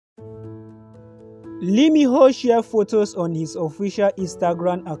Lee Min-ho shared photos on his official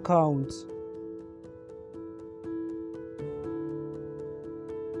Instagram account.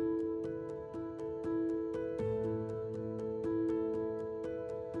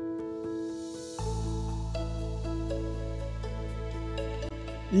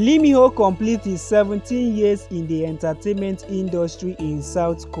 Lee Min-ho completed his 17 years in the entertainment industry in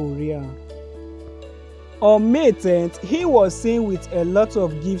South Korea. On May 10th, he was seen with a lot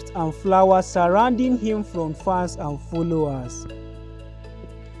of gifts and flowers surrounding him from fans and followers.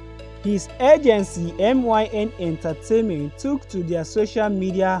 His agency MYN Entertainment took to their social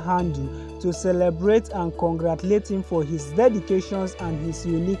media handle to celebrate and congratulate him for his dedications and his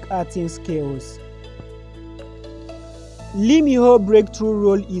unique acting skills. Lee Min-ho's breakthrough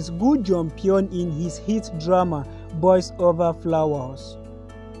role is Gu Jong-pyeon in his hit drama Boys Over Flowers.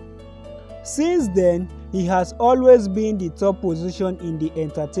 Since then, he has always been the top position in the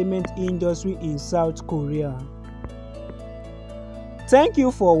entertainment industry in South Korea. Thank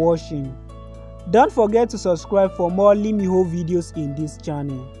you for watching. Don't forget to subscribe for more Lee Min-ho videos in this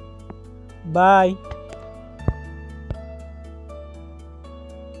channel. Bye.